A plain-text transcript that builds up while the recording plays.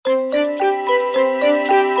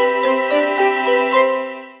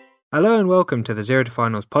Hello and welcome to the Zero to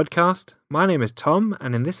Finals podcast. My name is Tom,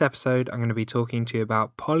 and in this episode I'm going to be talking to you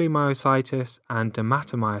about polymyositis and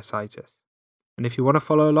dermatomyositis. And if you want to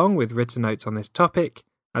follow along with written notes on this topic,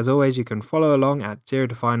 as always you can follow along at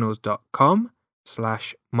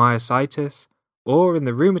zerotofinals.com/myositis or in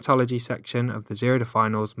the rheumatology section of the Zero to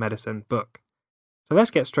Finals medicine book. So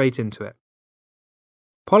let's get straight into it.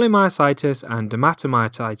 Polymyositis and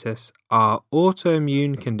dermatomyositis are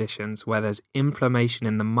autoimmune conditions where there's inflammation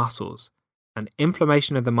in the muscles, and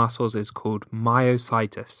inflammation of the muscles is called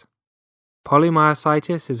myositis.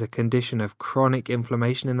 Polymyositis is a condition of chronic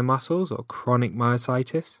inflammation in the muscles, or chronic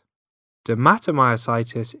myositis.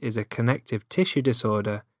 Dermatomyositis is a connective tissue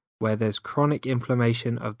disorder where there's chronic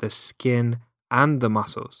inflammation of the skin and the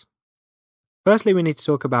muscles. Firstly, we need to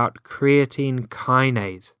talk about creatine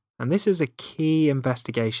kinase. And this is a key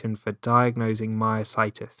investigation for diagnosing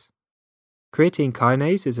myositis. Creatine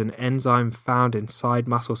kinase is an enzyme found inside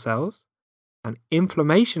muscle cells, and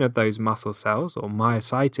inflammation of those muscle cells, or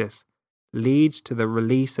myositis, leads to the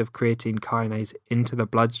release of creatine kinase into the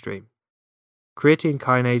bloodstream. Creatine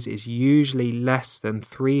kinase is usually less than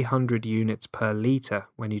 300 units per litre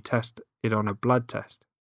when you test it on a blood test.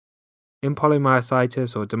 In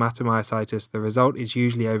polymyositis or dermatomyositis, the result is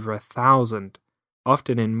usually over 1,000,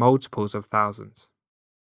 often in multiples of thousands.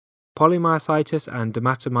 Polymyositis and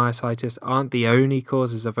dermatomyositis aren't the only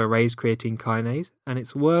causes of a raised creatine kinase, and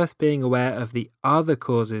it's worth being aware of the other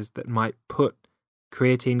causes that might put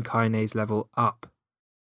creatine kinase level up.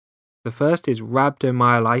 The first is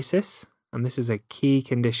rhabdomyolysis, and this is a key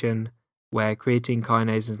condition where creatine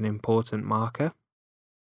kinase is an important marker.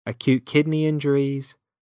 Acute kidney injuries,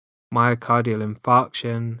 myocardial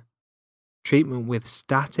infarction, treatment with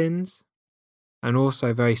statins, and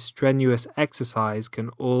also very strenuous exercise can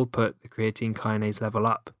all put the creatine kinase level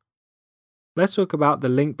up. Let's talk about the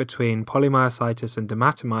link between polymyositis and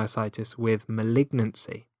dermatomyositis with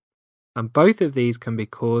malignancy. And both of these can be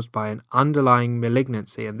caused by an underlying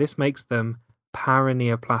malignancy, and this makes them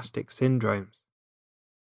paraneoplastic syndromes.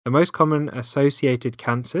 The most common associated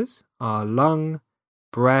cancers are lung,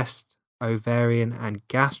 breast, ovarian, and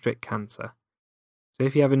gastric cancer. So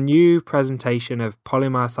if you have a new presentation of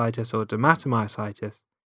polymyositis or dermatomyositis,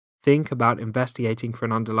 think about investigating for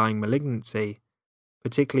an underlying malignancy,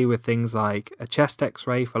 particularly with things like a chest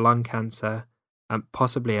x-ray for lung cancer, and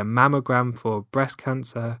possibly a mammogram for breast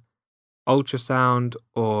cancer, ultrasound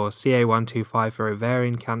or CA125 for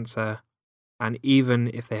ovarian cancer, and even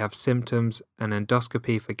if they have symptoms, an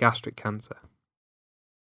endoscopy for gastric cancer.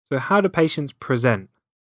 So how do patients present?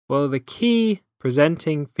 Well, the key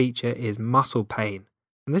presenting feature is muscle pain,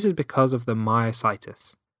 and this is because of the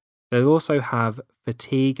myositis. They also have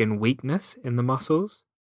fatigue and weakness in the muscles.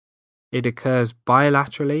 It occurs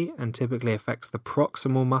bilaterally and typically affects the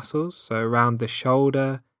proximal muscles, so around the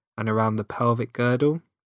shoulder and around the pelvic girdle,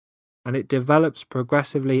 and it develops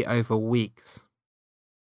progressively over weeks.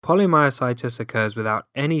 Polymyositis occurs without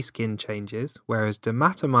any skin changes, whereas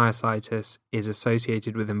dermatomyositis is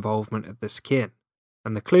associated with involvement of the skin.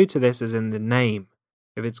 And the clue to this is in the name.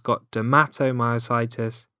 If it's got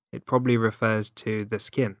dermatomyositis, it probably refers to the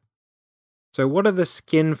skin. So what are the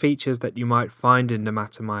skin features that you might find in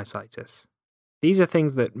dermatomyositis? These are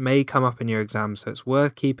things that may come up in your exam, so it's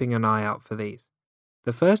worth keeping an eye out for these.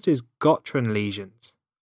 The first is Gottron lesions,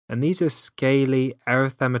 and these are scaly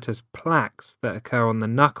erythematous plaques that occur on the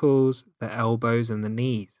knuckles, the elbows, and the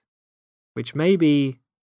knees, which may be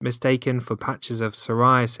mistaken for patches of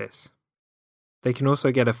psoriasis. They can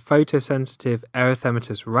also get a photosensitive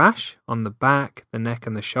erythematous rash on the back, the neck,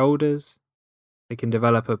 and the shoulders. They can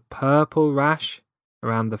develop a purple rash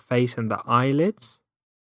around the face and the eyelids,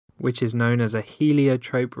 which is known as a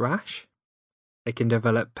heliotrope rash. They can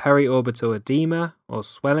develop periorbital edema or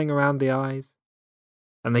swelling around the eyes.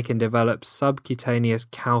 And they can develop subcutaneous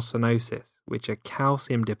calcinosis, which are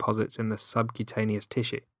calcium deposits in the subcutaneous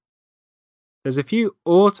tissue. There's a few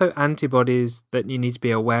autoantibodies that you need to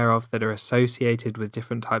be aware of that are associated with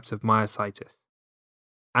different types of myositis.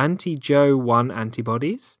 Anti-Jo1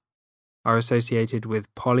 antibodies are associated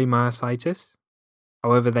with polymyositis.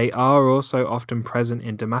 However, they are also often present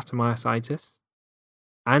in dermatomyositis.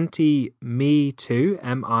 Anti-Me2,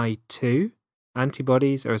 Mi2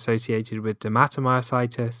 antibodies are associated with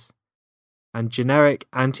dermatomyositis. And generic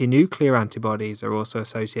anti-nuclear antibodies are also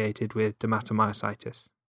associated with dermatomyositis.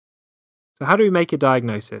 So how do we make a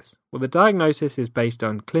diagnosis? Well, the diagnosis is based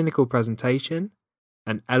on clinical presentation,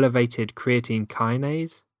 an elevated creatine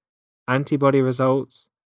kinase, antibody results,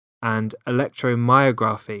 and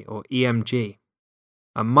electromyography or EMG.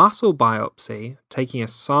 A muscle biopsy, taking a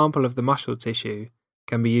sample of the muscle tissue,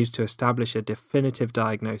 can be used to establish a definitive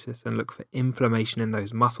diagnosis and look for inflammation in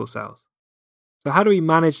those muscle cells. So how do we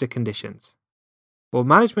manage the conditions? Well,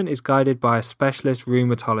 management is guided by a specialist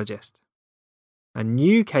rheumatologist. And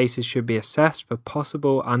new cases should be assessed for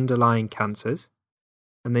possible underlying cancers,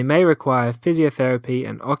 and they may require physiotherapy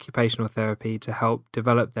and occupational therapy to help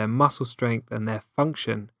develop their muscle strength and their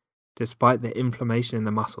function despite the inflammation in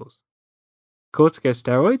the muscles.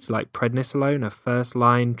 Corticosteroids like prednisolone are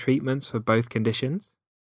first-line treatments for both conditions,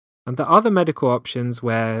 and the other medical options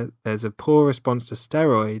where there's a poor response to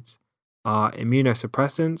steroids are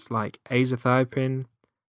immunosuppressants like azathioprine,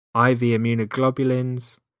 IV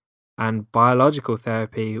immunoglobulins, and biological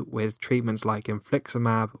therapy with treatments like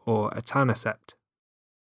infliximab or etanercept.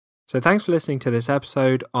 So thanks for listening to this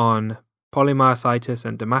episode on polymyositis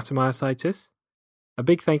and dermatomyositis. A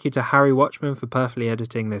big thank you to Harry Watchman for perfectly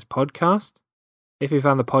editing this podcast. If you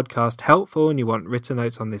found the podcast helpful and you want written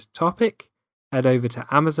notes on this topic, head over to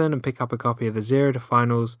Amazon and pick up a copy of the Zero to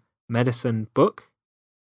Finals Medicine book.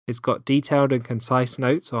 It's got detailed and concise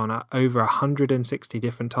notes on over 160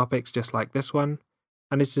 different topics just like this one,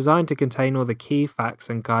 and it's designed to contain all the key facts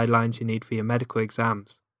and guidelines you need for your medical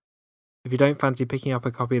exams. If you don't fancy picking up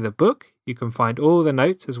a copy of the book, you can find all the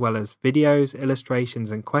notes as well as videos, illustrations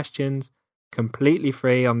and questions completely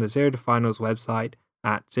free on the Zero to Finals website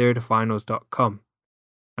at zerotofinals.com.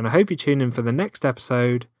 And I hope you tune in for the next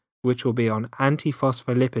episode, which will be on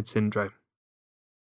antiphospholipid syndrome.